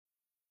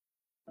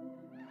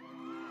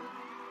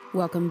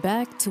Welcome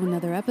back to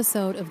another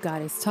episode of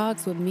Goddess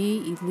Talks with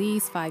me,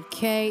 Elise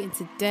 5K, and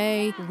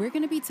today we're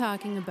going to be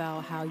talking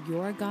about how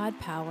your God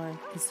power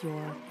is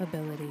your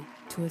ability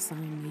to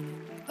assign meaning.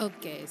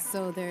 Okay,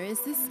 so there is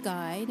this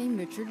guy named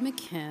Richard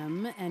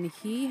McKim, and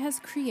he has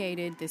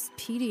created this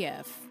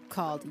PDF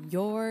called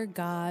Your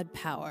God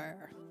Power.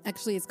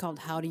 Actually, it's called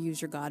How to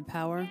Use Your God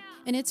Power,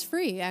 and it's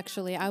free,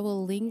 actually. I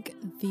will link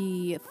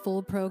the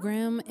full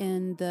program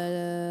in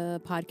the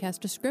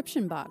podcast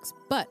description box,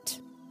 but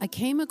I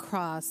came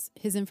across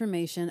his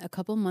information a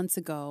couple months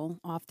ago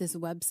off this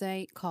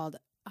website called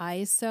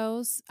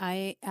IASOS,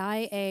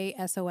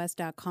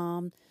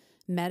 IASOS.com,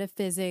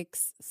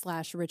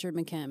 metaphysics/Richard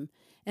McKim.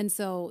 And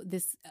so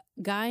this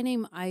guy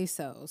named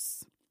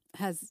ISOS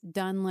has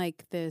done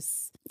like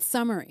this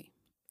summary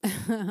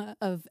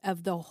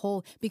of the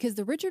whole, because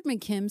the Richard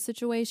McKim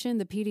situation,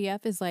 the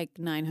PDF is like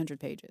 900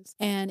 pages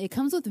and it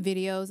comes with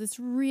videos. It's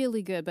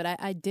really good, but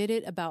I did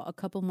it about a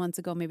couple months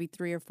ago, maybe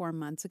 3 or 4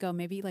 months ago,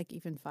 maybe like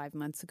even 5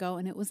 months ago.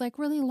 And it was like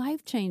really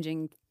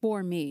life-changing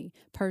for me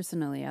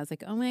personally. I was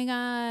like, oh my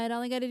God,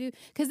 all I got to do,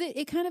 because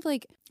it kind of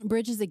like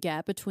bridges a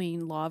gap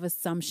between law of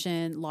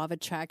assumption, law of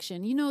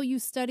attraction. You know, you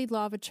studied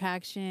law of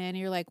attraction and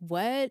you're like,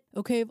 what?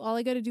 Okay, if all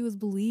I got to do is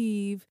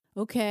believe.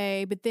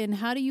 Okay, but then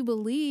how do you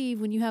believe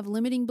when you have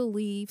limiting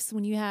beliefs,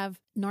 when you have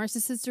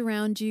narcissists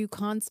around you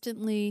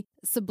constantly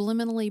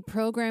subliminally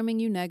programming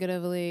you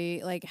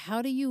negatively? Like,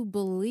 how do you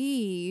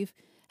believe?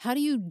 How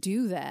do you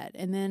do that?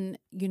 And then,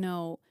 you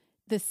know,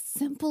 the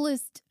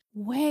simplest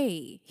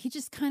way, he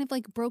just kind of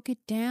like broke it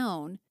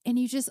down, and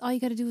all you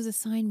got to do is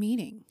assign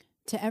meaning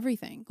to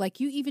everything. Like,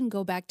 you even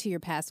go back to your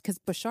past, because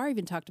Bashar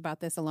even talked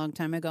about this a long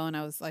time ago, and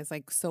I was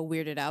like so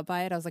weirded out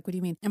by it. I was like, what do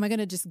you mean? Am I going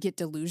to just get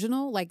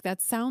delusional? Like,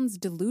 that sounds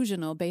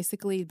delusional.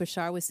 Basically,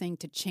 Bashar was saying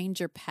to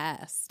change your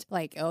past.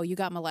 Like, oh, you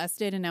got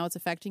molested and now it's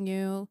affecting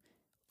you.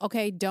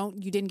 Okay,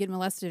 you didn't get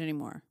molested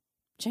anymore.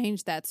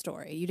 Change that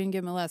story. You didn't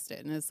get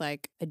molested. And it's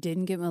like, I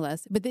didn't get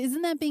molested. But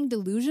isn't that being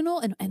delusional?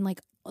 And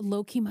like,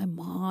 low-key, my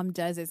mom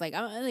does. It's like,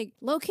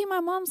 low-key,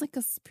 my mom's like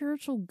a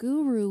spiritual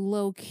guru,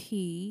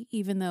 low-key,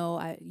 even though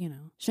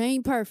she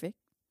ain't perfect.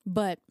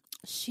 But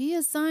she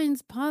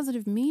assigns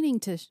positive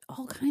meaning to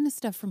all kind of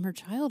stuff from her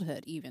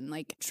childhood, even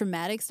like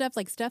traumatic stuff,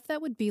 like stuff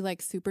that would be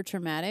like super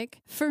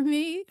traumatic for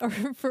me or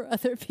for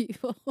other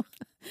people.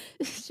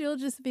 She'll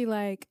just be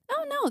like,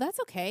 oh no, that's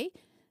okay.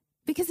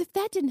 Because if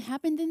that didn't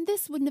happen, then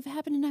this wouldn't have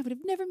happened, and I would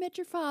have never met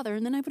your father,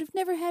 and then I would have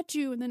never had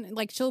you. And then,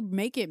 like, she'll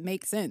make it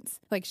make sense.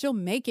 Like, she'll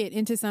make it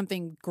into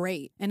something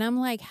great. And I'm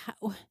like,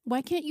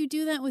 why can't you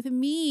do that with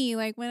me?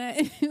 Like,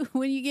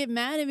 when you get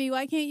mad at me,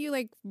 why can't you,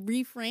 like,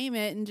 reframe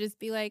it and just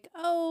be like,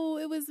 oh,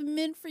 it was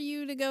meant for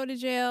you to go to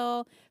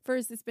jail for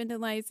a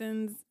suspended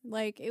license.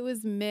 Like, it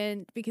was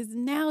meant, because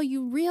now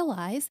you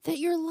realize that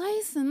your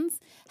license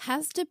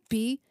has to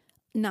be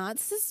not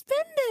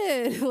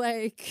suspended.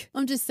 Like,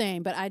 I'm just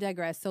saying, but I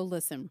digress. So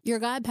listen, your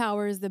God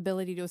power is the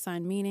ability to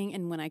assign meaning.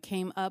 And when I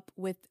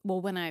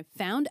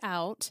found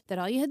out that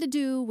all you had to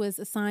do was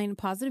assign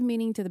positive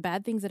meaning to the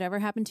bad things that ever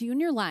happened to you in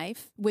your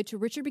life, which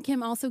Richard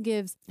McKim also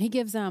gives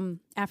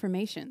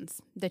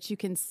affirmations that you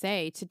can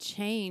say to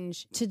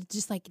change, to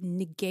just like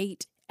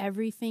negate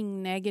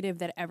everything negative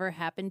that ever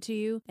happened to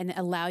you and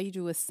allow you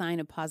to assign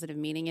a positive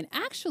meaning. And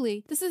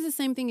actually, this is the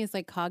same thing as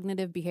like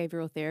cognitive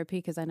behavioral therapy,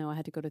 because I know I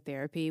had to go to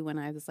therapy when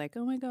I was like,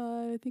 oh my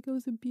God, I think I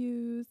was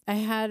abused. I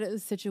had a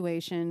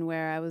situation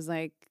where I was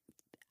like,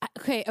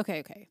 okay.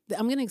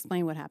 I'm going to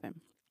explain what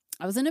happened.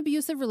 I was in an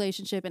abusive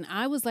relationship and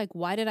I was like,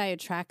 why did I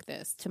attract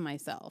this to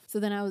myself? So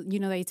then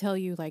they tell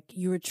you like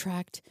you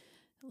attract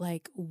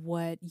like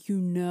what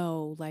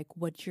like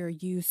what you're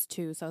used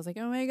to. So I was like,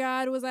 oh my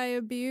God, was I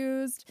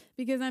abused?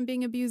 Because I'm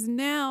being abused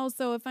now.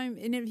 So if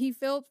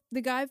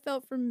the guy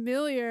felt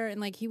familiar,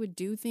 and like he would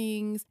do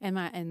things, and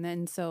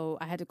then so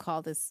I had to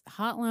call this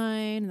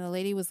hotline, and the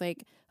lady was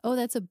like, oh,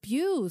 that's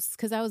abuse,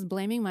 because I was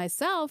blaming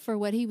myself for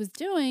what he was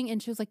doing.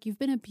 And she was like, you've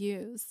been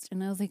abused.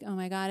 And I was like, oh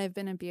my God, I've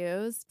been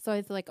abused. So I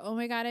was like, oh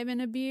my God, I've been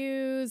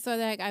abused. So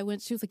like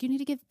she was like, you need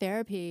to get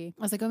therapy.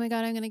 I was like, oh my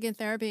God, I'm going to get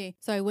therapy.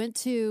 So I went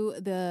to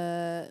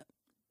the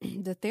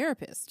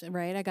therapist,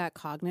 right? I got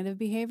cognitive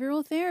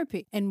behavioral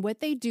therapy. And what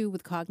they do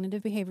with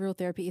cognitive behavioral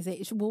therapy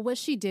is what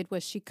she did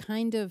was she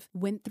kind of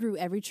went through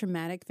every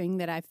traumatic thing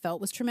that I felt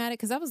was traumatic.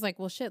 Cause I was like,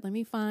 well, shit,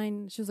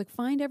 she was like,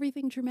 find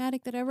everything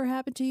traumatic that ever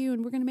happened to you.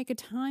 And we're going to make a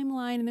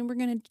timeline, and then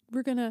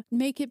we're going to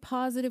make it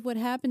positive what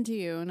happened to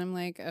you. And I'm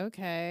like,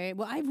 okay,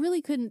 well, I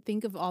really couldn't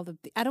think of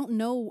I don't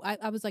know.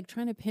 I was like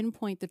trying to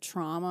pinpoint the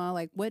trauma,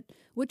 like what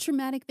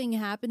traumatic thing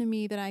happened to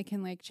me that I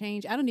can like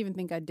change. I don't even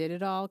think I did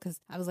it all.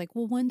 Cause I was like,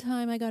 well, one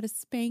time I got a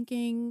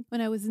spanking when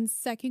I was in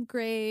 2nd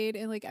grade,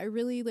 and like I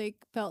really like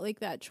felt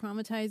like that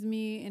traumatized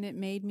me, and it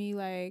made me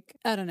like,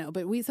 I don't know,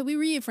 but we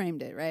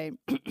reframed it, right?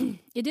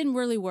 It didn't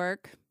really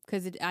work,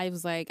 because I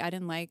was like, I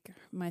didn't like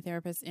my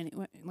therapist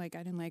anyway. Like,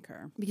 I didn't like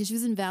her because she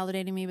was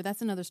invalidating me, but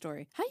that's another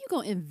story. How you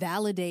gonna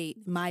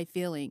invalidate my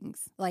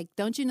feelings? Like,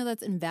 don't you know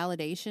that's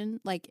invalidation?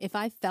 Like, if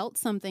I felt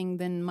something,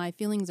 then my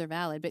feelings are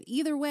valid. But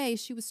either way,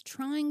 she was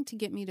trying to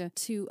get me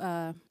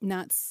to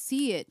not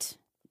see it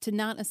to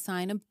not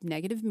assign a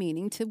negative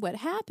meaning to what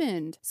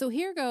happened. So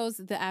here goes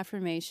the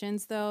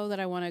affirmations, though, that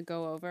I want to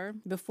go over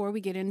before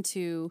we get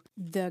into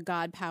the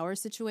God power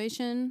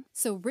situation.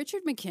 So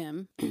Richard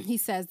McKim, he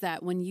says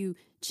that when you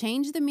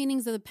change the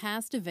meanings of the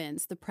past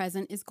events, the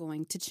present is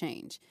going to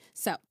change.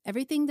 So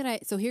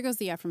here goes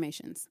the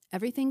affirmations.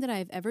 Everything that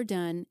I've ever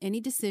done, any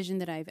decision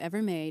that I've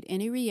ever made,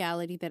 any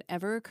reality that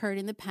ever occurred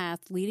in the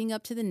past leading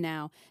up to the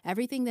now,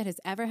 everything that has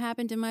ever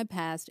happened in my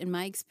past and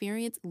my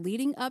experience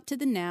leading up to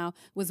the now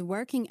was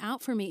working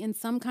out for me in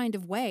some kind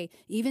of way.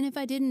 Even if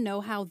I didn't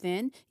know how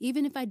then,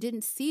 even if I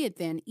didn't see it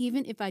then,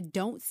 even if I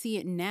don't see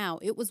it now,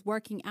 it was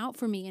working out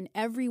for me in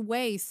every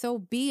way. So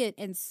be it,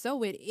 and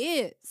so it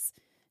is.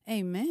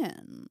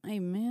 Amen.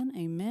 Amen.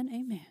 Amen.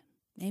 Amen.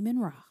 Amen.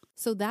 Ra.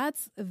 So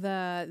that's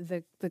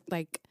the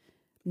like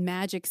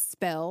magic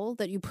spell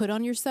that you put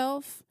on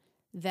yourself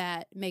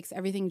that makes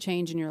everything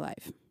change in your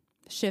life.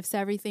 Shifts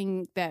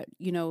everything that,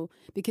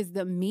 because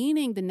the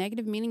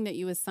negative meaning that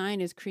you assign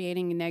is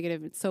creating a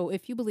negative. So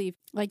if you believe,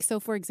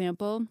 for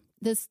example,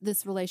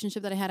 this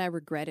relationship that I had, I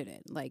regretted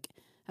it. Like,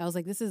 I was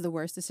like, this is the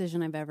worst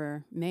decision I've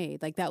ever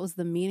made. Like, that was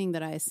the meaning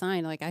that I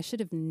assigned. Like, I should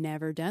have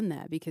never done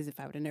that, because if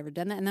I would have never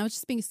done that, and I was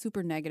just being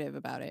super negative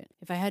about it.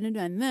 If I hadn't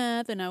done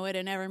that, then I would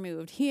have never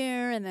moved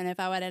here. And then if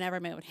I would have never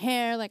moved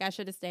here, like, I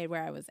should have stayed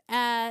where I was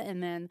at.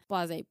 And then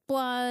blase,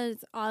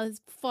 it's all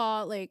his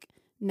fault. Like,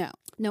 no,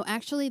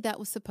 actually, that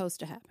was supposed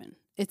to happen.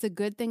 It's a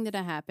good thing that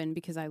it happened,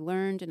 because I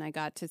learned and I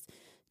got to,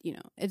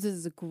 this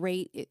is a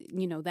great,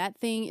 that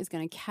thing is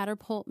going to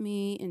catapult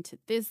me into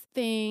this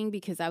thing,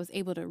 because I was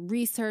able to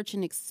research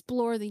and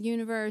explore the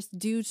universe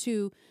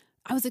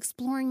I was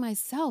exploring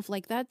myself.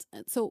 Like, that's,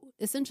 so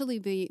essentially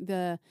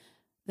the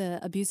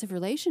abusive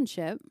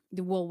relationship,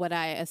 what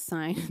I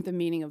assigned the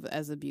meaning of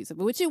as abusive,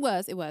 which it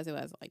was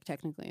like,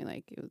 technically,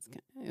 like, it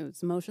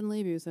was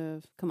emotionally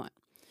abusive. Come on.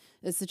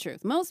 It's the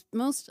truth.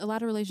 A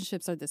lot of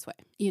relationships are this way,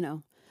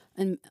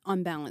 and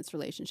unbalanced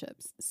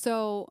relationships.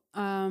 So,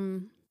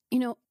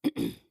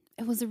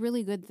 it was a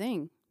really good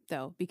thing,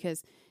 though,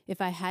 because if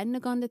I hadn't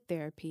have gone to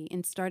therapy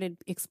and started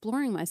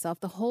exploring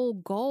myself, the whole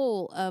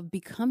goal of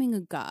becoming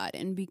a God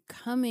and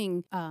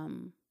becoming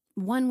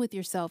one with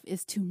yourself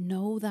is to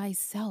know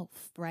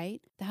thyself, right?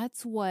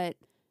 That's what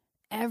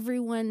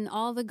everyone,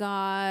 all the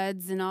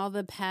gods and all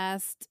the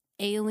past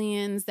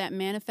aliens that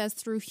manifest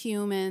through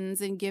humans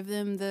and give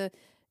them the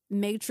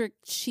matrix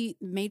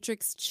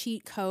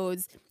cheat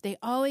codes, they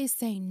always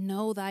say,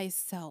 know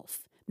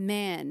thyself.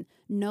 Man,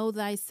 know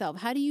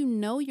thyself. How do you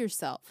know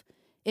yourself?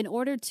 In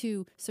order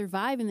to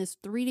survive in this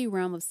 3D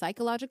realm of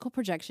psychological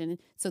projection,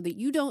 so that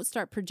you don't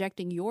start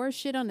projecting your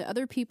shit onto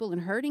other people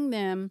and hurting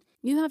them,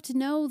 you have to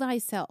know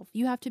thyself.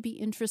 You have to be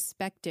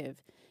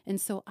introspective. And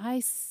so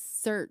I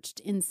searched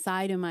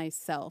inside of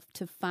myself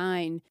to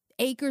find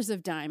acres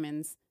of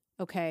diamonds.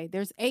 Okay,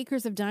 there's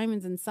acres of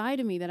diamonds inside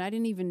of me that I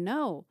didn't even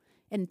know.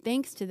 And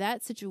thanks to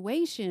that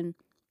situation,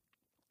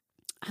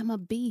 I'm a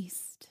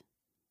beast.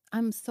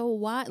 I'm so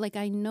wide. Like,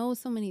 I know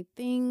so many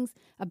things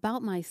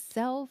about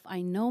myself.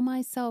 I know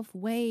myself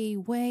way,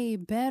 way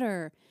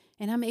better.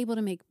 And I'm able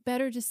to make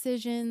better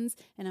decisions,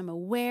 and I'm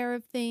aware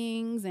of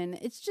things. And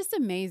it's just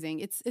amazing.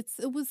 It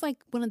was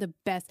like one of the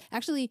best.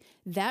 Actually,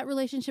 that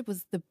relationship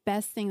was the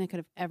best thing that could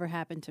have ever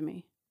happened to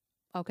me.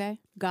 Okay?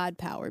 God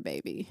power,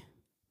 baby.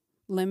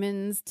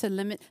 Lemons to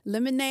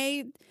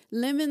lemonade,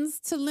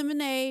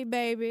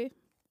 baby.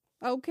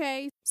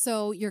 Okay.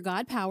 So your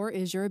God power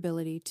is your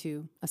ability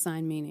to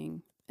assign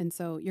meaning. And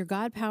so your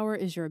God power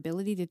is your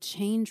ability to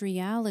change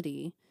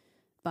reality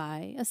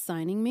by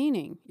assigning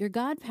meaning. Your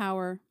God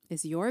power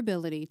is your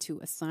ability to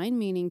assign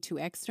meaning to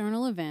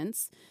external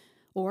events,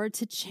 or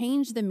to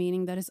change the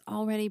meaning that is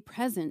already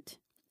present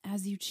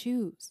as you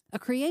choose. A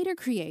creator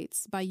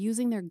creates by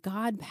using their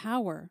God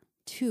power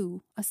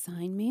to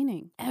assign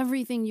meaning.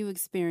 Everything you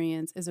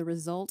experience is a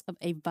result of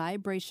a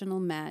vibrational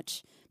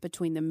match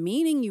between the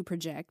meaning you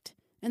project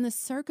and the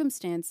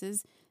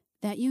circumstances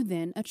that you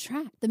then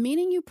attract. The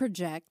meaning you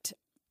project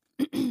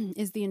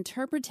is the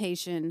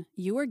interpretation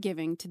you are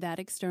giving to that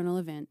external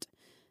event.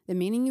 The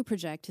meaning you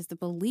project is the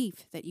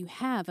belief that you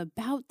have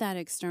about that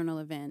external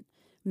event.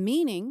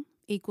 Meaning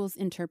equals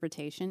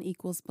interpretation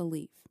equals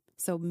belief.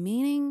 So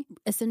meaning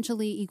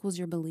essentially equals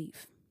your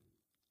belief,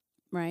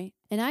 right?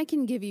 And I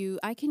can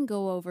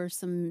go over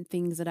some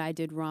things that I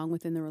did wrong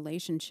within the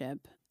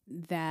relationship,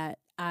 that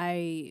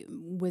I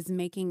was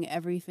making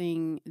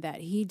everything that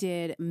he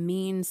did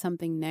mean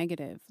something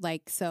negative.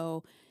 Like,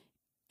 so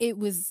it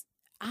was,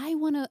 I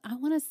want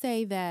to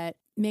say that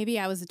maybe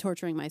I was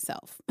torturing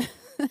myself.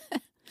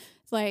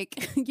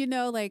 Like,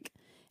 like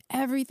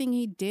everything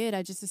he did,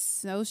 I just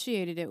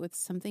associated it with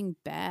something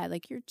bad.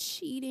 Like, you're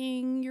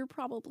cheating, you're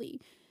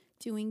probably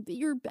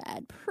you're a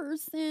bad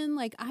person.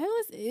 Like, I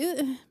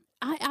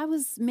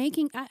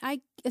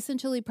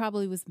essentially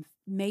probably was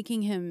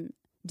making him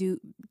do,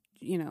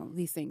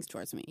 these things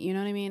towards me. You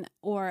know what I mean?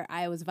 Or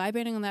I was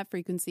vibrating on that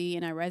frequency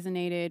and I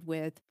resonated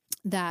with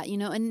that,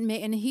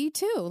 and he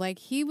too, like,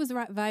 he was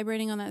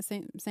vibrating on that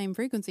same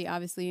frequency.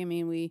 Obviously, I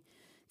mean, we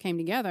came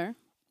together,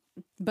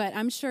 But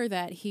I'm sure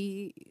that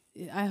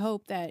I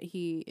hope that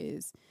he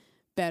is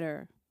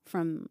better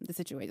from the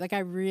situation. Like, I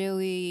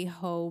really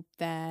hope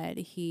that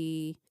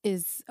he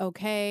is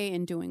okay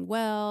and doing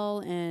well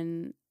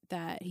and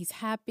that he's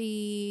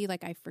happy.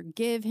 Like, I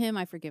forgive him.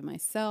 I forgive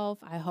myself.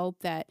 I hope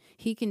that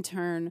he can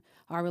turn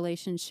our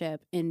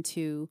relationship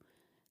into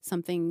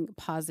something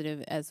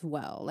positive as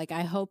well. Like,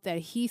 I hope that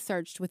he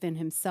searched within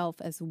himself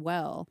as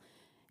well.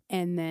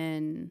 And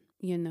then,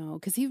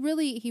 because he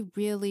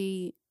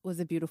really was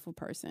a beautiful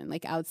person,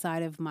 like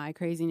outside of my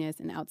craziness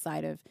and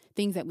outside of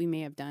things that we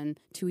may have done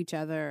to each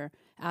other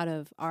out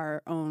of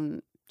our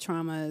own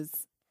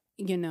traumas,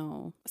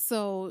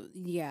 So,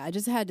 yeah, I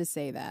just had to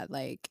say that.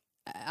 Like,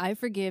 I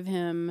forgive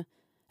him.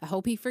 I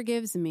hope he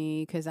forgives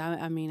me because,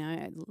 I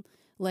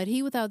let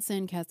he without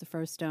sin cast the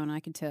first stone. I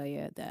can tell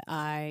you that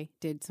I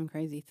did some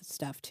crazy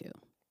stuff too,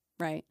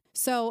 right?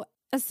 So,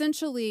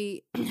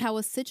 essentially, how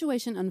a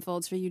situation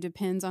unfolds for you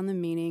depends on the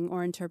meaning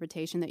or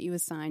interpretation that you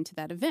assign to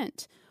that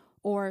event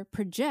or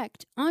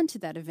project onto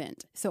that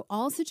event. So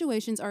all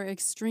situations are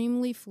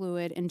extremely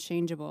fluid and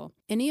changeable.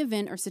 Any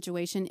event or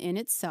situation in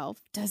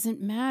itself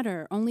doesn't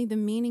matter. Only the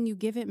meaning you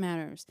give it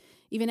matters.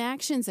 Even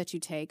actions that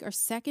you take are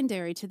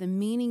secondary to the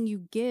meaning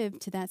you give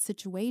to that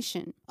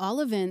situation.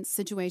 All events,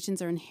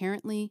 situations are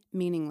inherently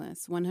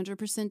meaningless,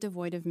 100%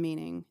 devoid of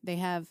meaning. They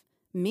have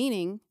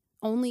meaning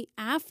only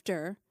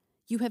after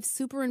you have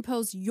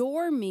superimposed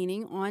your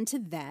meaning onto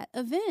that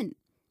event.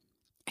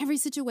 Every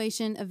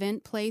situation,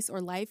 event, place, or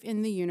life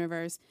in the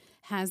universe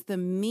has the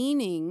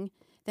meaning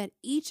that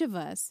each of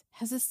us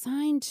has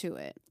assigned to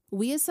it.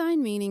 We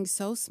assign meaning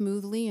so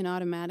smoothly and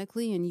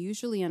automatically and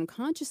usually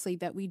unconsciously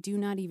that we do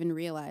not even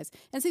realize.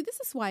 And see, this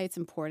is why it's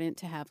important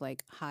to have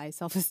like high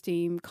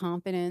self-esteem,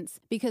 confidence,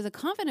 because a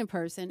confident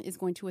person is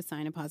going to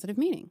assign a positive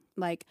meaning.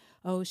 Like,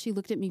 oh, she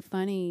looked at me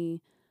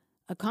funny.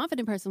 A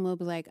confident person will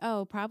be like,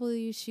 oh,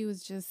 probably she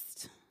was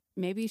just...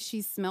 maybe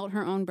she smelled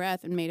her own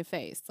breath and made a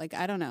face. Like,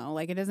 I don't know.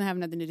 Like, it doesn't have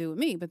nothing to do with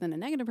me. But then a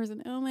negative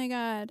person, oh my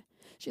God,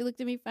 she looked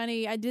at me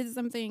funny. I did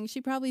something. She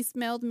probably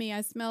smelled me.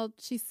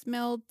 She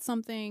smelled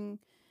something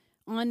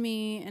on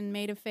me and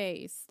made a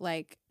face.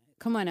 Like,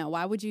 come on now.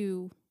 Why would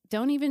you?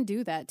 Don't even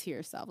do that to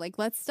yourself. Like,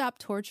 let's stop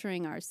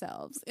torturing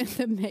ourselves in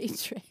the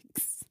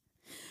matrix.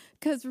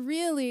 Because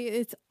really,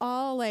 it's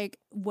all like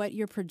what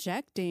you're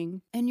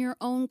projecting and your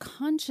own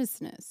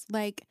consciousness.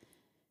 Like,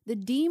 the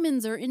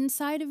demons are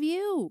inside of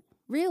you.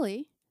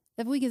 Really,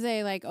 if we could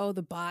say like, oh,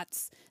 the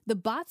bots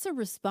are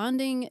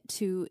responding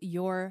to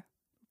your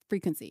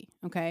frequency.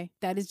 Okay.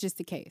 That is just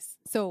the case.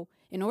 So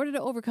in order to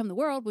overcome the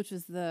world, which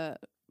was the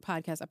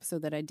podcast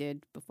episode that I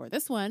did before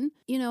this one,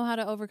 how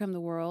to overcome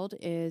the world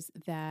is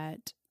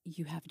that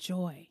you have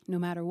joy no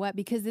matter what,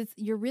 because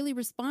you're really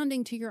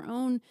responding to your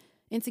own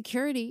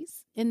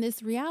insecurities in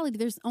this reality.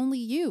 There's only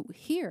you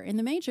here in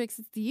the matrix.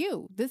 It's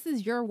you. This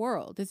is your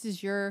world. This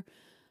is your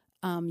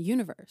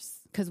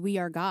universe, because we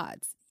are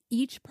gods.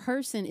 Each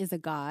person is a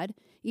God.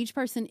 Each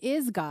person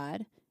is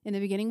God. In the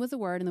beginning was the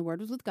Word, and the Word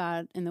was with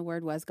God, and the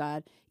Word was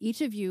God. Each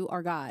of you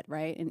are God,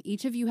 right? And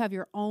each of you have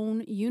your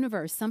own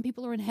universe. Some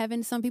people are in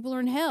heaven. Some people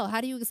are in hell.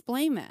 How do you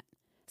explain that?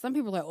 Some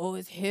people are like, oh,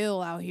 it's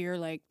hell out here,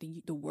 like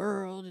the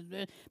world.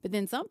 But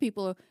then some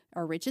people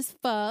are rich as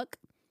fuck,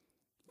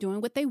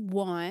 doing what they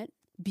want,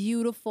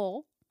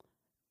 beautiful.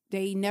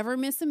 They never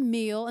miss a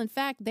meal. In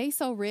fact, they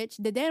so rich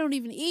that they don't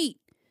even eat,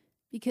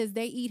 because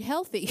they eat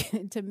healthy.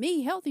 To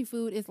me, healthy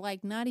food is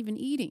like not even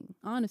eating,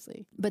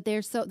 honestly. But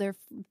their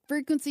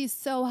frequency is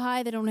so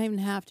high they don't even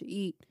have to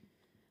eat.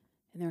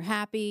 And they're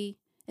happy.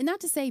 And not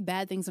to say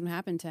bad things don't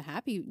happen to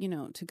happy,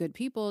 to good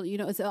people.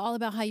 It's all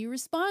about how you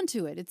respond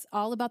to it. It's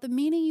all about the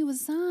meaning you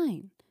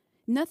assign.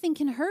 Nothing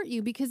can hurt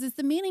you because it's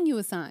the meaning you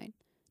assign.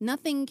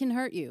 Nothing can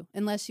hurt you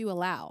unless you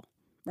allow,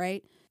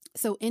 right?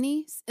 So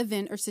any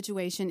event or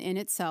situation in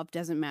itself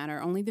doesn't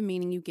matter. Only the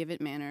meaning you give it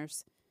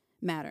matters.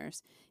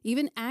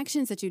 Even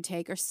actions that you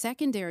take are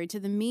secondary to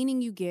the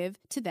meaning you give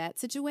to that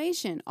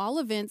situation. All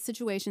events,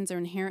 situations are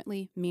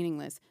inherently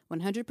meaningless,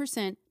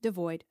 100%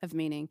 devoid of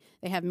meaning.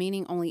 They have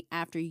meaning only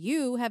after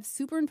you have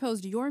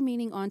superimposed your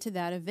meaning onto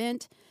that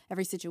event.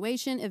 Every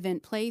situation,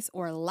 event, place,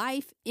 or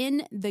life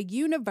in the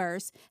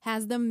universe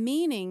has the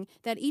meaning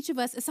that each of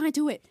us assign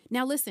to it.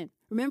 Now listen,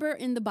 remember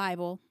in the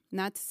Bible,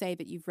 not to say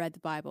that you've read the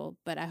Bible,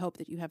 but I hope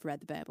that you have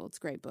read the Bible. It's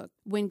a great book.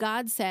 When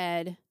God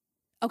said...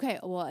 okay,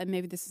 well, and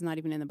maybe this is not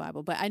even in the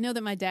Bible, but I know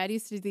that my dad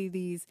used to do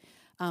these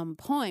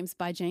poems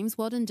by James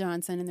Weldon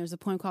Johnson, and there's a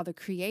poem called The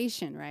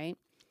Creation, right?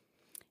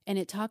 And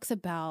it talks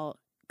about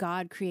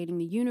God creating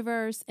the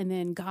universe, and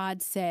then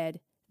God said,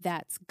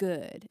 that's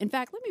good. In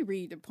fact, let me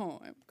read the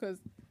poem, because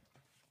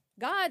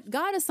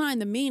God assigned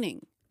the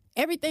meaning.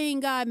 Everything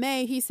God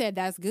made, he said,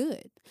 that's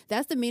good.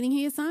 That's the meaning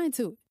he assigned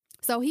to it.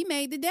 So he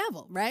made the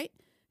devil, right?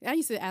 I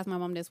used to ask my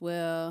mom this,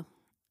 well,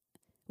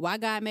 why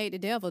God made the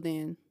devil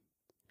then?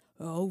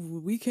 Oh,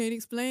 we can't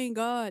explain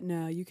God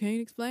now. You can't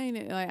explain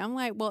it. I'm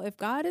like, well, if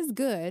God is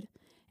good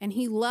and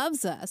he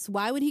loves us,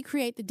 why would he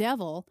create the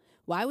devil?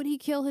 Why would he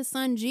kill his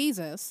son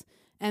Jesus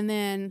and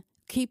then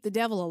keep the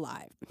devil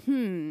alive?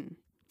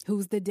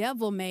 Who's the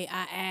devil, may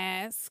I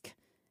ask?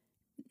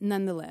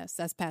 nonetheless,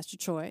 that's Pastor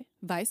Troy.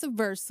 Vice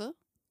versa.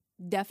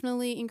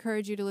 Definitely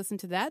encourage you to listen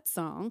to that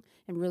song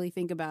and really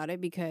think about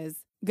it, because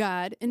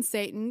God and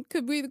Satan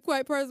could be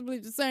quite possibly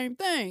the same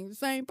thing, the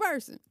same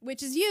person,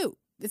 which is you.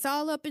 It's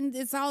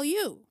all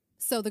you.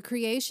 So The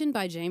Creation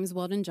by James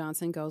Weldon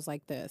Johnson goes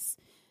like this.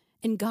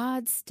 And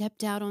God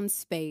stepped out on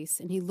space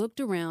and he looked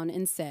around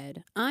and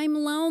said, I'm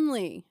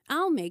lonely.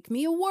 I'll make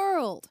me a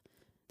world.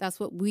 That's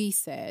what we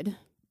said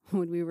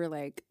when we were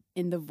like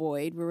in the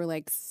void. We were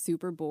like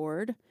super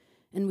bored.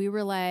 And we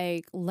were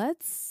like,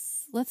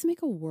 let's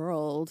make a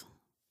world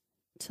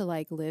to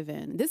like live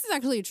in. This is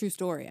actually a true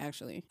story,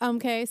 actually.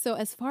 Okay, so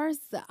as far as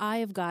the eye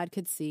of God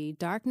could see,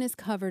 darkness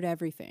covered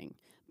everything,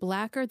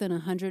 blacker than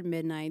 100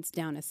 midnights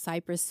down a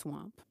cypress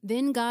swamp.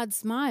 Then God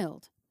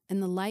smiled,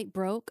 and the light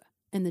broke,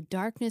 and the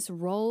darkness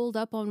rolled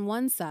up on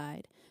one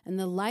side, and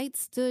the light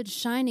stood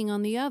shining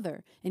on the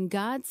other. And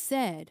God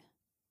said,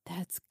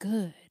 that's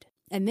good.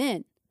 And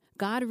then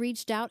God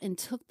reached out and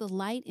took the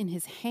light in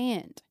his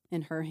hand,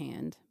 in her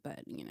hand,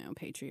 but,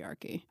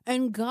 patriarchy.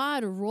 And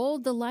God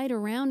rolled the light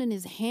around in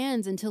his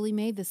hands until he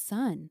made the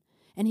sun.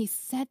 And he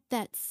set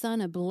that sun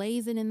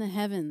ablazing in the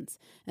heavens.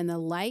 And the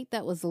light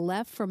that was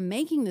left from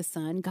making the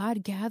sun,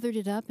 God gathered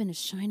it up in a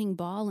shining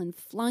ball and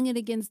flung it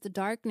against the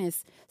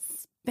darkness,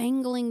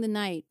 spangling the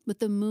night with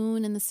the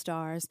moon and the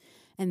stars.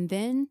 And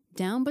then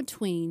down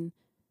between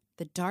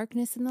the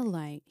darkness and the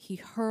light, he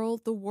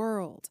hurled the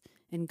world.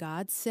 And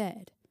God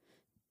said,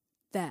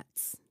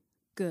 that's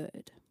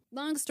good.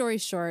 Long story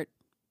short,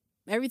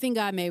 everything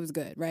God made was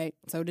good, right?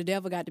 So the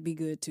devil got to be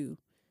good too,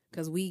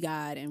 because we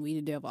God and we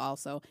the devil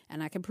also.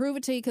 And I can prove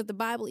it to you because the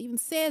Bible even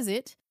says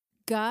it.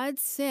 God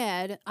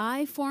said,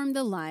 I form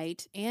the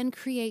light and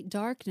create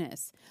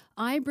darkness.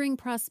 I bring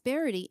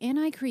prosperity and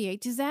I create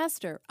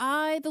disaster.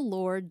 I, the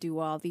Lord, do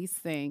all these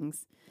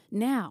things.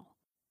 Now,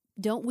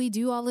 don't we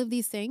do all of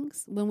these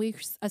things when we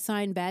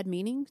assign bad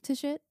meaning to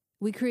shit?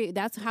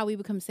 That's how we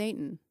become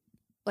Satan.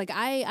 Like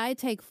I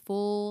take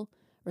full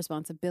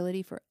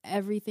responsibility for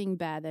everything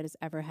bad that has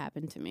ever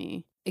happened to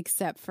me,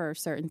 except for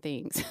certain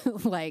things.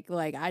 like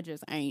I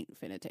just ain't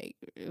finna take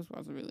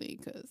responsibility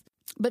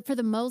but for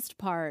the most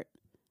part,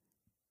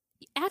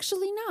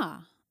 actually, nah.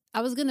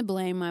 I was gonna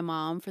blame my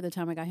mom for the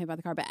time I got hit by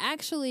the car, but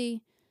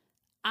actually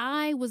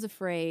I was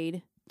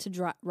afraid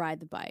to ride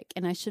the bike,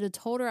 and I should have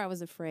told her I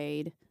was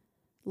afraid.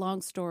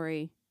 Long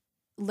story.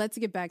 Let's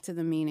get back to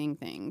the meaning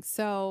thing.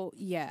 So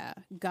yeah,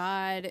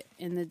 God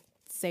and the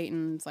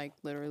Satan's like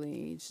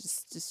literally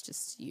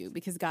just you,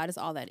 because God is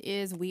all that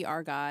is. We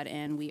are God,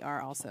 and we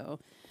are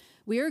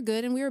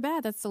good and we are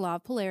bad. That's the law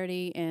of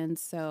polarity. And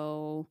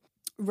so,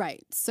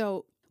 right.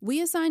 So we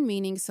assign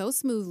meaning so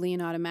smoothly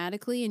and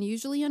automatically and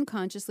usually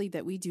unconsciously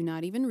that we do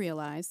not even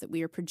realize that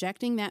we are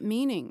projecting that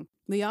meaning.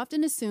 We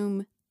often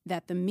assume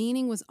that the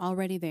meaning was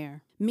already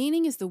there.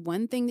 Meaning is the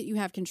one thing that you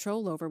have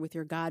control over with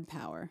your God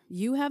power.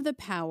 You have the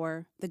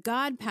power, the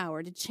God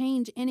power, to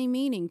change any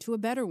meaning to a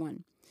better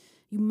one.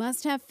 You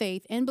must have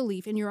faith and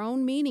belief in your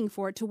own meaning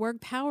for it to work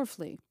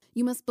powerfully.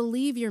 You must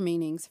believe your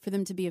meanings for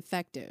them to be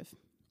effective.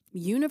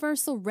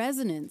 Universal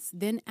resonance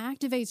then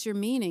activates your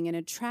meaning and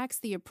attracts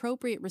the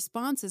appropriate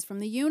responses from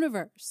the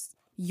universe.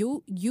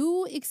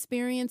 You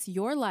experience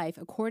your life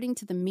according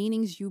to the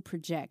meanings you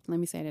project. Let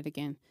me say that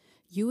again.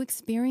 You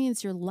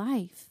experience your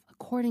life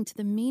according to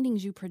the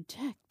meanings you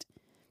project.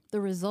 The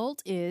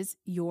result is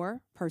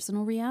your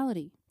personal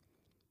reality.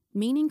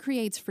 Meaning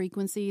creates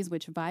frequencies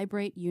which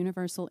vibrate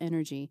universal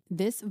energy.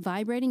 This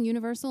vibrating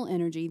universal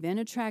energy then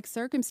attracts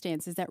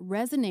circumstances that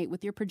resonate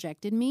with your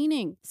projected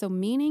meaning. So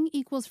meaning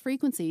equals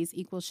frequencies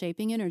equals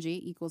shaping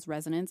energy equals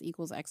resonance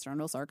equals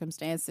external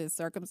circumstances.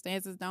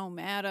 Circumstances don't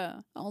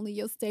matter. Only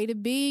your state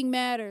of being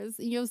matters.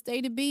 And your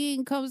state of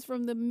being comes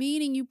from the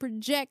meaning you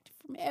project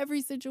from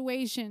every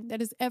situation that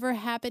has ever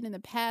happened in the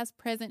past,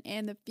 present,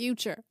 and the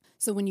future.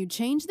 So when you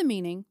change the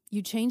meaning,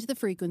 you change the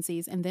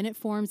frequencies, and then it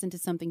forms into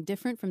something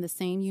different from the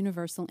same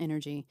universal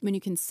energy. When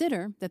you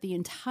consider that the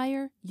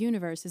entire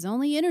universe is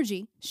only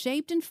energy,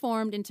 shaped and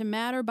formed into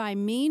matter by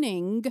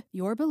meaning,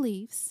 your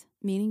beliefs,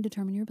 meaning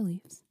determine your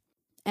beliefs,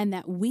 and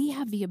that we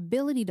have the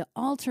ability to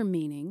alter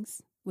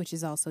meanings, which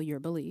is also your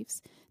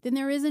beliefs, then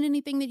there isn't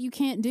anything that you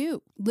can't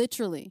do.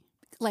 Literally,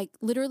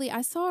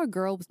 I saw a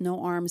girl with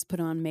no arms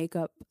put on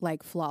makeup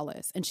like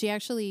flawless. And she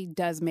actually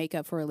does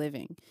makeup for a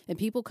living. And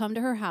people come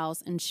to her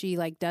house and she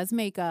does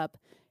makeup,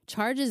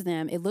 charges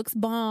them. It looks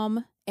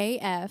bomb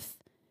AF.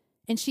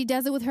 And she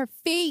does it with her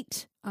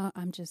feet.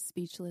 I'm just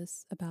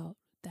speechless about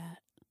that.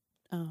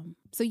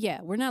 So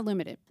yeah, we're not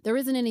limited. There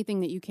isn't anything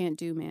that you can't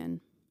do,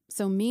 man.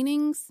 So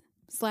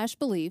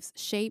meanings/beliefs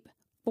shape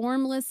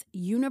formless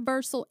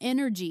universal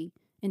energy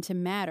into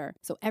matter.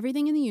 So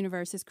everything in the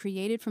universe is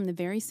created from the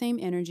very same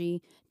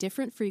energy.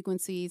 Different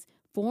frequencies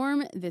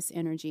form this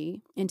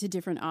energy into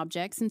different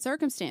objects and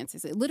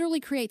circumstances. It literally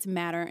creates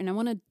matter. And I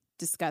want to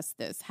discuss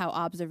this, how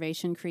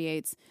observation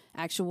creates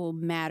actual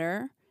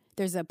matter.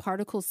 There's a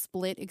particle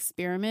split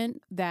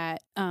experiment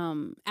that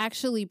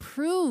actually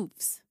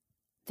proves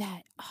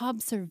that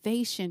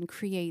observation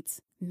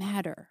creates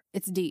matter.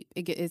 It's deep.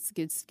 It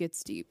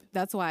gets deep.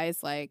 That's why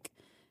it's like,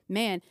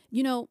 man,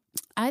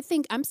 I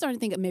think I'm starting to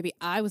think that maybe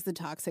I was the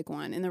toxic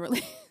one in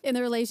the in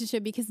the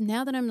relationship, because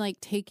now that I'm like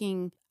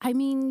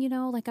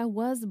like I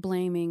was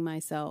blaming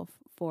myself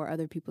for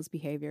other people's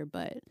behavior,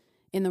 but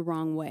in the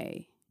wrong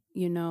way.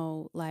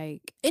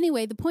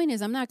 Anyway, the point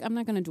is I'm not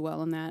going to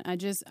dwell on that.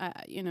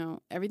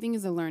 Everything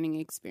is a learning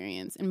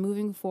experience, and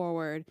moving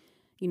forward,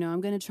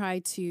 I'm going to try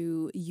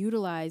to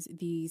utilize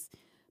these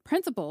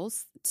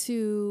principles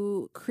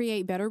to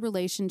create better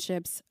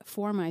relationships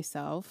for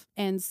myself.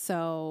 And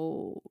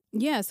so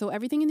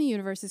everything in the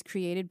universe is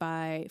created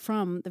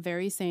from the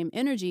very same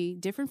energy.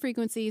 Different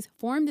frequencies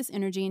form this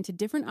energy into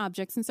different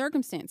objects and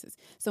circumstances.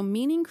 So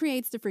meaning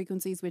creates the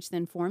frequencies, which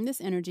then form this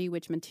energy,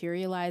 which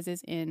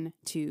materializes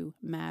into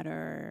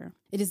matter.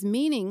 It is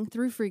meaning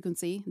through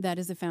frequency that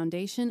is the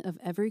foundation of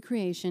every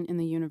creation in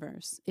the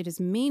universe. It is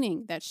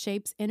meaning that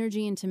shapes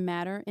energy into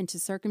matter, into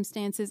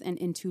circumstances, and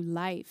into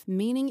life.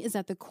 Meaning is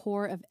at the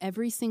core of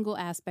every single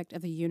aspect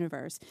of the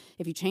universe.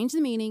 If you change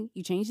the meaning,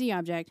 you change the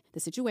object, the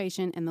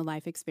situation, and the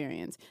life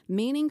experience.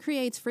 Meaning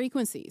creates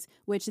frequencies,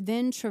 which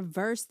then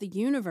traverses the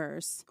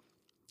universe,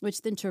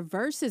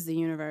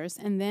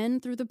 and then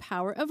through the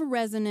power of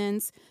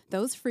resonance,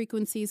 those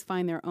frequencies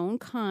find their own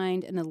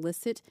kind and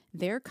elicit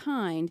their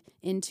kind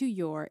into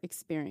your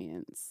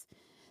experience.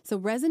 So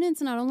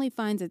resonance not only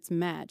finds its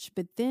match,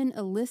 but then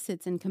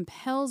elicits and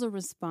compels a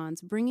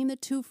response, bringing the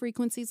two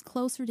frequencies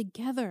closer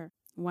together.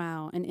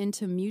 Wow. And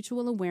into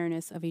mutual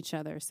awareness of each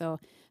other. So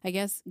I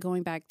guess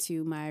going back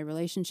to my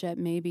relationship,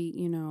 maybe,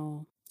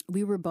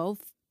 we were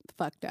both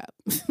fucked up.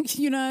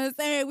 You know what I'm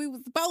saying? We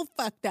was both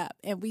fucked up,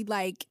 and we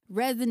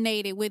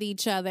resonated with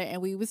each other,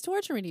 and we was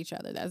torturing each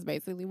other. That's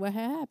basically what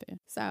had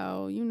happened.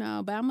 So,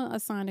 but I'm gonna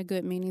assign a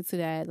good meaning to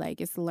that.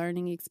 It's a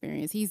learning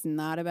experience. He's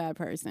not a bad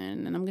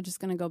person, and I'm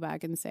just gonna go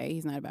back and say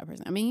he's not a bad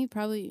person. I mean, he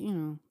probably,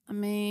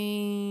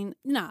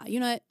 nah, you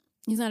know what?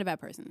 He's not a bad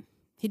person.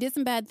 He did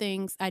some bad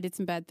things. I did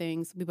some bad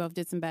things. We both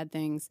did some bad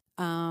things.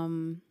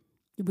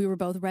 We were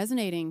both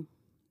resonating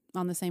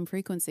on the same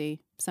frequency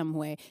some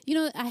way.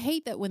 I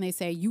hate that when they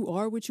say you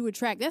are what you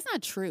attract. That's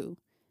not true.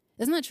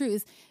 That's not true.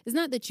 It's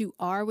not that you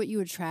are what you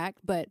attract,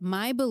 but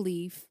my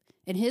belief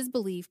and his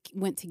belief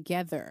went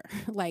together.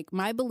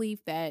 My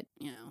belief that,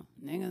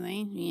 niggas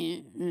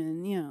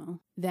ain't,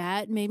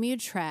 that made me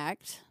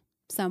attract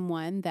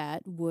someone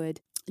that would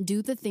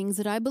do the things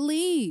that I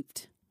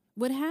believed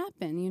would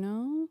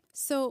happen,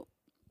 So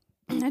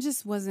I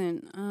just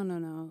wasn't, I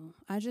don't know.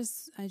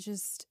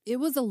 It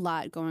was a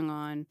lot going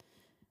on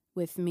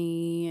with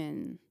me,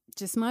 and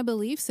just my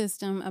belief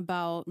system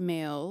about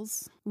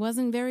males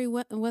wasn't very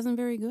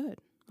good,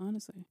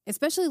 honestly.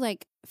 Especially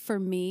for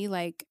me,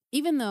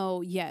 even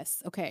though,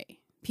 yes, okay,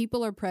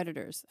 people are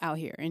predators out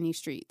here in these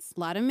streets.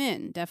 A lot of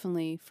men,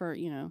 definitely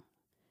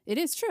it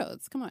is true.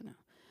 Come on now.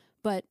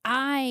 But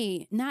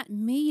not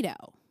me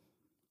though.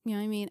 You know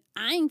what I mean?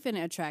 I ain't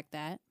finna attract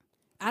that.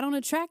 I don't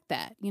attract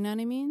that. You know what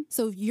I mean?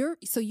 So you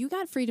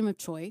got freedom of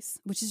choice,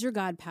 which is your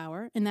God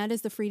power, and that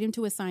is the freedom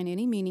to assign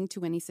any meaning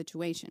to any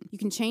situation. You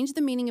can change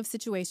the meaning of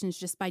situations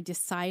just by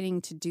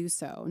deciding to do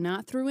so,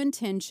 not through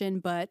intention,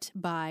 but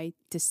by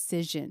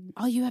decision.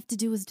 All you have to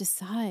do is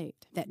decide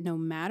that no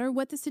matter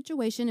what the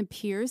situation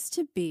appears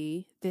to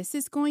be, this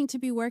is going to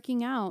be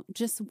working out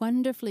just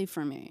wonderfully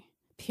for me.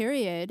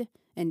 Period.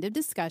 End of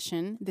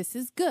discussion. This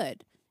is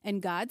good. And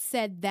God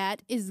said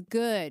that is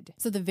good.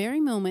 So the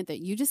very moment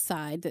that you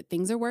decide that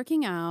things are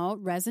working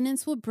out,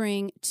 resonance will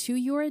bring to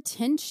your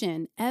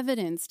attention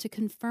evidence to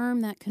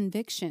confirm that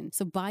conviction.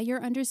 So by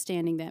your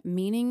understanding that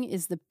meaning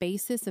is the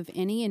basis of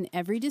any and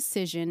every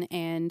decision,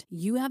 and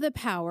you have the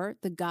power,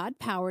 the God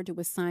power, to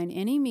assign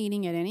any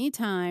meaning at any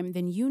time,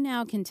 then you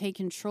now can take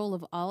control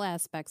of all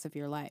aspects of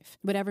your life.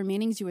 Whatever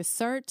meanings you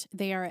assert,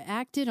 they are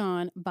acted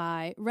on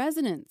by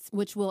resonance,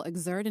 which will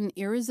exert an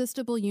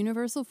irresistible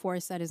universal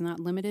force that is not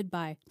limited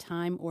by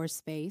time or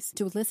space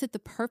to elicit the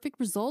perfect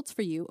results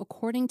for you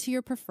according to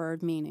your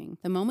preferred meaning.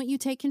 The moment you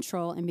take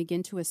control and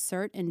begin to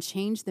assert and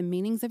change the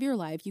meanings of your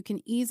life, you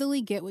can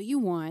easily get what you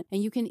want,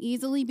 and you can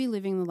easily be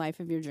living the life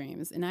of your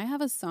dreams. And I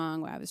have a song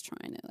where I was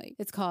trying to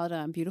it's called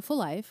Beautiful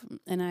Life.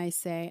 And I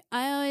say,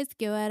 I always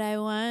get what I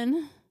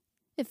want.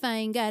 If I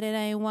ain't got it,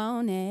 I ain't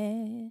want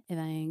it. If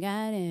I ain't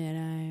got it,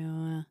 I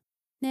want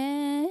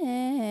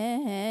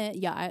it.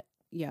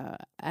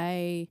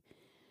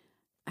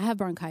 I have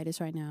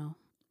bronchitis right now.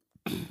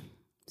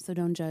 So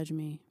don't judge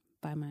me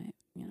by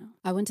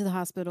I went to the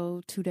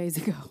hospital 2 days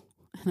ago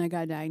and I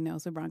got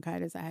diagnosed with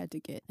bronchitis. I had to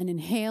get an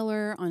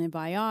inhaler on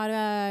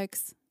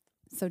antibiotics.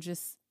 So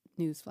just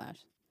newsflash.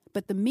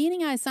 But the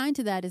meaning I assigned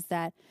to that is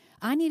that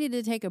I needed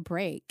to take a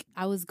break.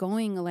 I was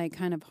going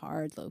kind of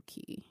hard, low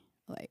key,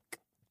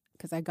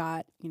 because I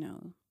got,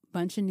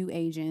 bunch of new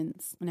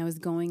agents, and I was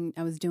doing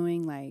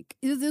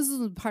this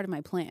was part of my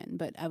plan,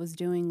 but I was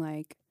doing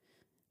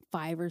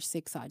 5 or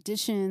 6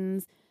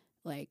 auditions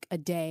a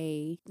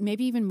day,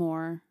 maybe even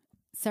more,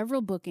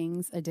 several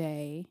bookings a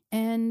day.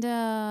 And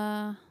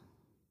then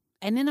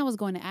I was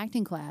going to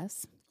acting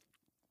class.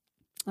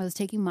 I was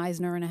taking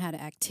Meisner and I had an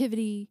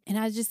activity and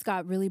I just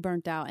got really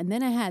burnt out. And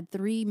then I had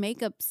 3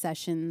 makeup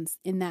sessions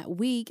in that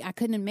week. I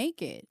couldn't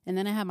make it. And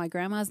then I had my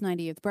grandma's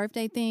 90th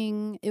birthday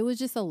thing. It was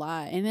just a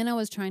lot. And then I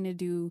was trying to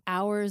do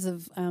hours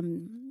of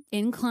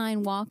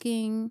incline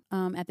walking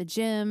at the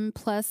gym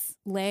plus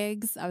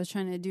legs. I was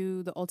trying to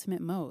do the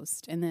ultimate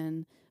most. And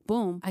then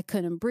boom, I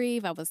couldn't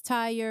breathe. I was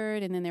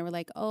tired. And then they were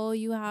like, oh,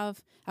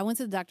 I went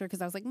to the doctor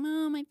because I was like,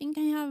 Mom, I think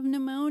I have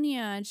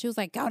pneumonia. And she was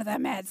like, go to the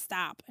med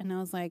stop. And I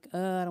was like,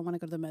 I don't want to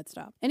go to the med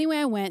stop. Anyway,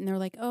 I went and they were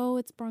like, oh,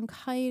 it's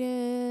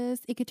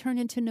bronchitis. It could turn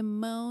into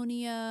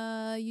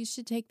pneumonia. You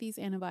should take these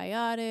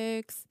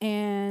antibiotics.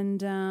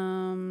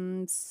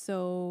 And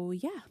so,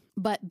 yeah.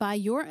 But by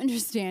your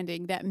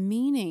understanding that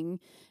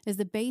meaning is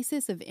the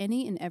basis of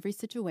any and every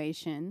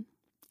situation,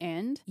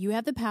 and you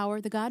have the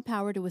power, the God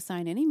power, to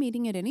assign any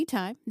meaning at any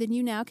time, then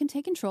you now can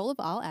take control of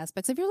all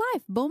aspects of your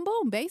life. Boom,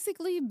 boom.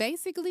 Basically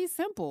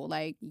simple.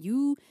 Like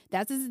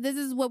this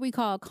is what we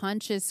call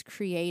conscious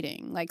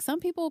creating. Like some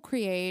people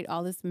create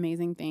all these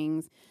amazing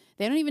things.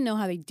 They don't even know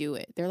how they do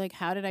it. They're like,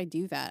 how did I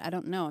do that? I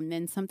don't know. And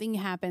then something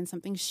happens,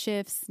 something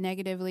shifts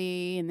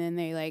negatively, and then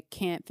they like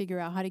can't figure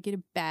out how to get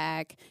it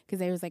back because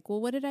they was like, well,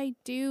 what did I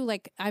do?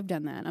 Like I've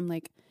done that. I'm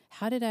like,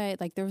 how did I,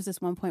 like, there was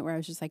this one point where I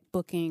was just like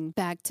booking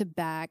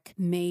back-to-back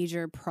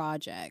major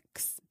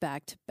projects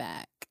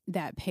back-to-back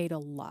that paid a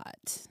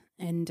lot.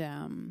 And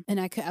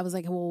I was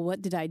like, well,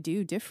 what did I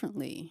do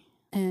differently?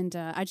 And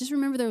I just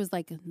remember there was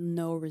like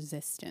no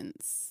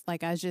resistance.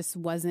 Like I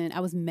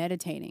was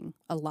meditating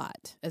a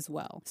lot as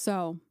well.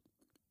 So,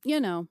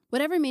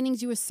 whatever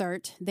meanings you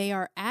assert, they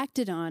are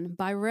acted on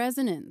by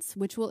resonance,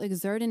 which will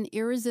exert an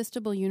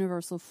irresistible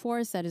universal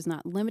force that is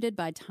not limited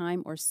by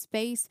time or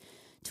space,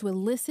 to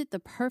elicit the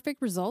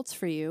perfect results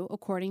for you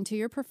according to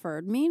your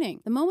preferred meaning.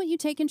 The moment you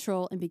take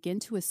control and begin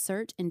to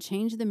assert and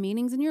change the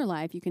meanings in your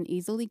life, you can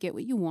easily get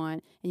what you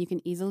want and you can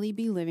easily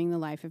be living the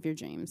life of your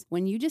dreams.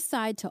 When you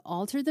decide to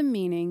alter the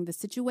meaning, the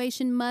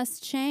situation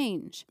must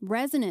change.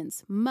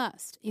 Resonance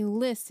must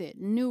elicit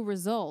new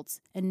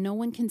results, and no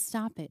one can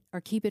stop it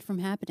or keep it from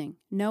happening.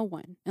 No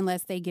one,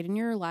 unless they get in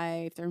your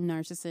life, they're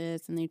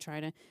narcissists and they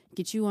try to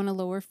get you on a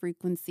lower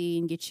frequency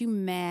and get you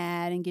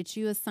mad and get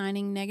you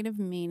assigning negative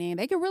meaning.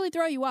 They can really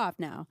throw you off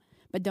now,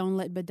 but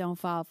don't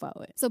fall for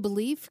it. So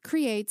belief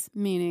creates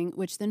meaning,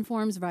 which then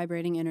forms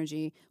vibrating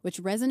energy,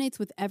 which resonates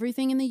with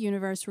everything in the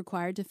universe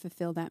required to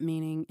fulfill that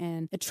meaning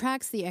and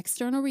attracts the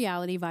external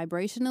reality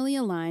vibrationally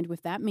aligned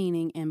with that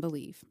meaning and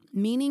belief.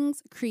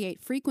 Meanings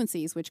create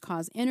frequencies which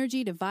cause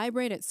energy to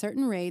vibrate at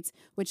certain rates,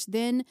 which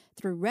then,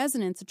 through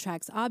resonance,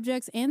 attracts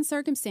objects and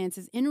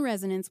circumstances in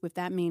resonance with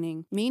that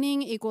meaning.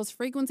 Meaning equals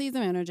frequencies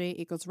of energy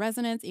equals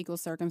resonance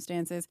equals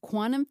circumstances.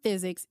 Quantum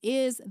physics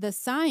is the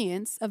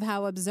science of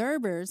how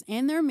observers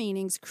and their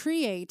meanings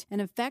create and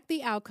affect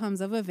the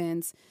outcomes of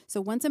events. So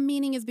once a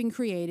meaning has been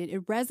created,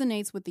 it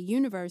resonates with the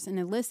universe and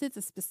elicits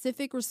a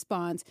specific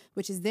response,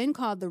 which is then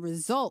called the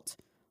result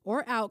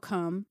or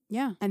outcome.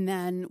 Yeah. And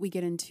then we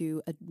get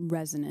into a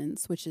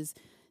resonance, which is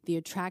the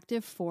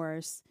attractive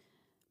force.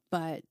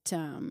 But,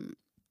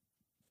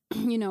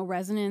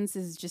 resonance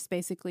is just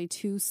basically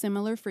 2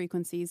 similar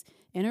frequencies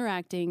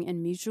interacting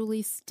and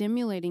mutually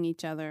stimulating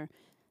each other.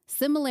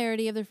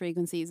 Similarity of the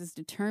frequencies is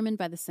determined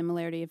by the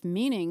similarity of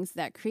meanings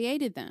that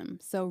created them.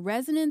 So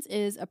resonance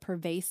is a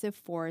pervasive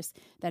force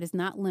that is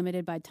not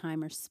limited by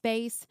time or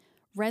space.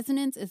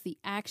 Resonance is the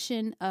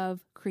action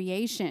of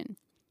creation.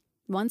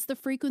 Once the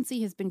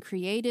frequency has been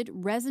created,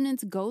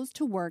 resonance goes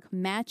to work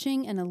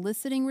matching and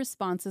eliciting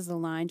responses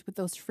aligned with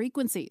those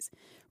frequencies.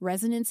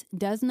 Resonance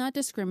does not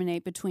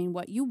discriminate between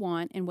what you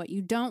want and what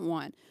you don't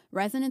want.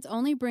 Resonance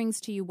only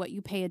brings to you what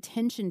you pay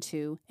attention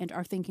to and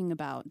are thinking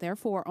about.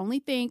 Therefore, only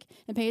think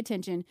and pay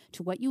attention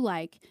to what you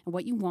like and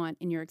what you want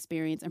in your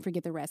experience and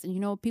forget the rest.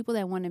 And people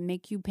that want to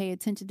make you pay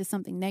attention to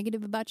something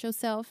negative about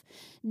yourself,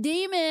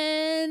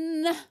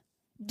 demon,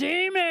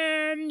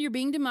 you're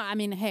being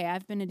demon. Hey,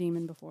 I've been a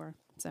demon before.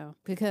 So,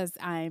 because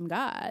I'm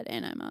God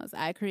and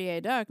I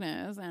create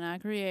darkness and I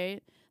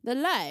create the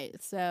light.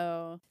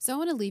 So I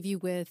want to leave you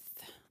with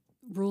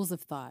rules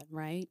of thought,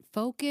 right?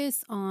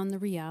 Focus on the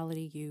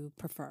reality you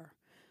prefer.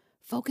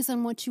 Focus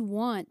on what you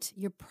want,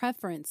 your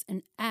preference,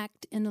 and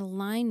act in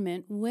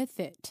alignment with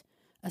it.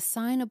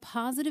 Assign a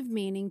positive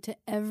meaning to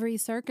every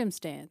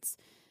circumstance.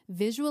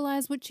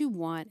 Visualize what you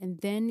want and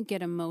then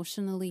get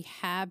emotionally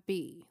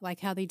happy, like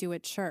how they do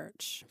at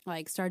church.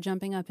 Like start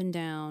jumping up and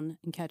down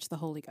and catch the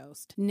Holy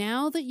Ghost.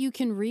 Now that you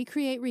can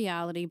recreate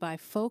reality by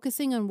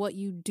focusing on what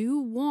you do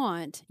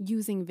want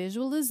using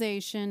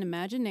visualization,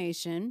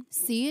 imagination,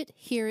 see it,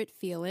 hear it,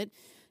 feel it.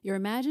 Your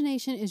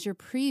imagination is your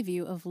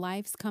preview of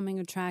life's coming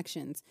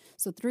attractions.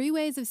 So 3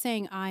 ways of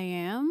saying I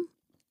am: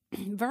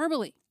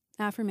 verbally,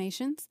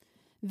 affirmations;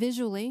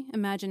 visually,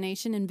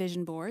 imagination and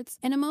vision boards;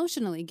 and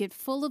emotionally, get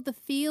full of the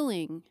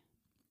feeling.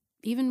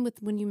 Even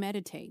when you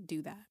meditate,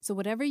 do that. So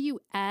whatever you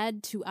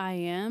add to I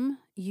am,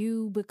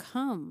 you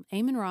become.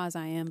 Amen Ra's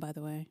I am, by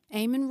the way.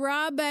 Amen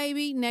Ra,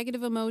 baby.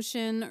 Negative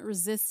emotion,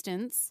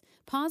 resistance.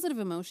 Positive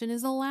emotion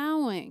is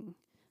allowing.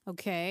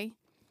 Okay?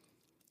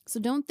 So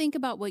don't think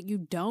about what you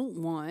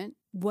don't want.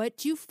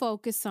 what you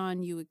focus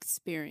on, you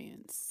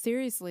experience.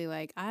 Seriously,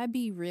 like I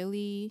be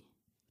really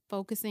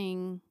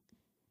focusing,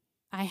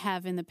 I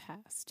have in the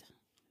past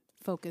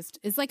focused.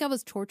 It's like I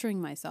was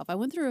torturing myself. I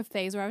went through a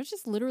phase where I was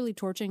just literally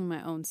torturing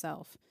my own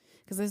self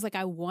because it's like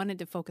I wanted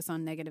to focus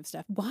on negative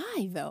stuff.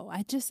 Why though?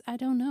 I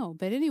don't know.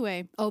 But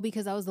anyway,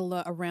 because I was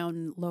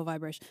around low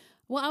vibration.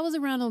 Well, I was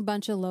around a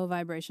bunch of low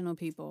vibrational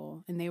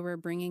people and they were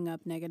bringing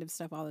up negative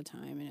stuff all the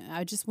time. And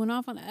I just went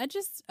off on, I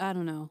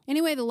don't know.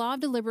 Anyway, the law of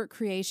deliberate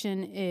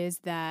creation is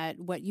that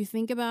what you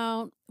think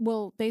about,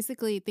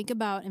 basically think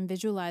about and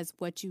visualize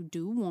what you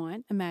do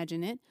want,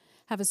 imagine it.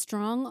 Have a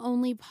strong,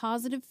 only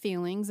positive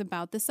feelings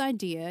about this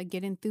idea.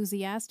 Get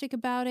enthusiastic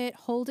about it.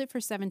 Hold it for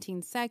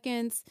 17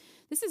 seconds.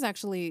 This is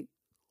actually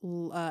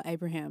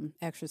Abraham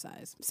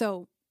exercise.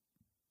 So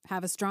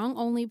have a strong,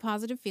 only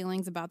positive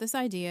feelings about this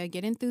idea.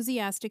 Get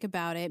enthusiastic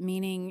about it,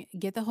 meaning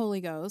get the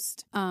Holy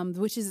Ghost,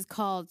 which is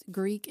called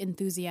Greek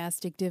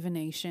enthusiastic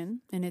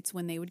divination. And it's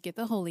when they would get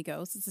the Holy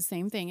Ghost. It's the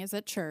same thing as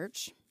at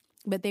church,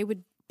 but they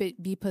would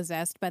be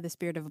possessed by the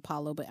spirit of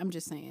Apollo. But I'm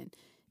just saying.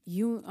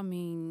 You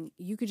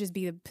could just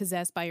be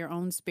possessed by your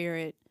own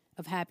spirit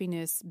of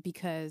happiness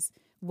because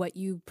what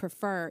you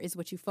prefer is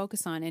what you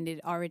focus on and it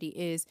already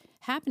is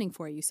happening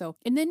for you. So,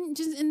 and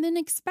then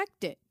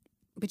expect it.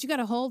 But you got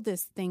to hold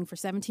this thing for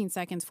 17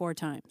 seconds 4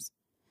 times.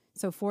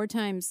 So 4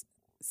 times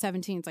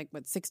 17 is like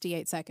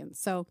 68 seconds.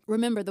 So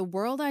remember, the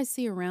world I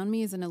see around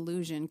me is an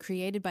illusion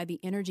created by the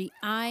energy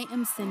I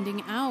am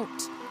sending out.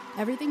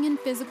 Everything in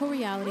physical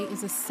reality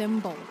is a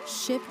symbol.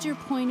 Shift your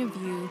point of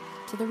view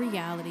to the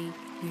reality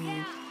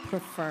you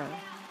prefer.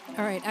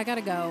 All right, I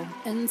gotta go.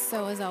 And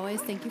so as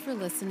always, thank you for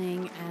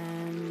listening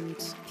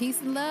and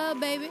peace and love,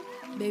 baby.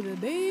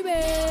 Baby.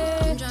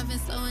 I'm driving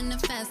slow in the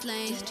fast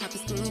lane. Chop a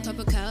screw, pop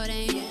a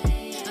codeine.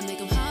 I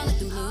make 'em hot.